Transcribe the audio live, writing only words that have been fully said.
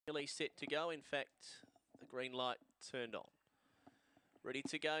nearly set to go. In fact, the green light turned on. Ready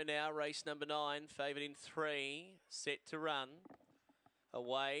to go now, race number 9, favoured in 3, set to run.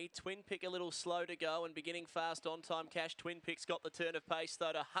 Away, Twin Pick a little slow to go and beginning fast on time. Cash Twin Pick's got the turn of pace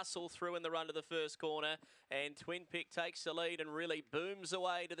though to hustle through in the run to the first corner, and Twin Pick takes the lead and really booms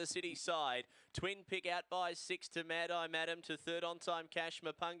away to the city side. Twin Pick out by 6 to Mad Eye Madam, to third on time Cash.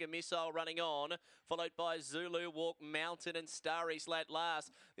 Mapunga Missile running on, followed by Zulu Walk, Mountain and Starry's Lad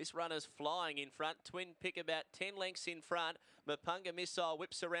last. This runner's flying in front. Twin Pick about 10 lengths in front. Mapunga Missile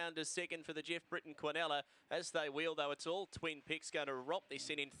whips around to second for the Jeff Britton Quinella. As they wheel though, it's all Twin Pick's going to romp this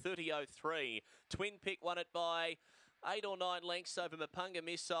in 30.03. Twin Pick won it by 8 or 9 lengths over Mapunga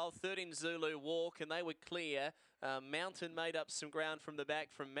Missile, third in Zulu Walk, and they were clear. Mountain made up some ground from the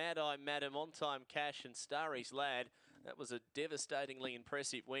back from Mad Eye Madam, On Time Cash and Starry's Lad. That was a devastatingly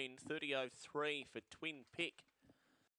impressive win, 30.03 for Twin Pick.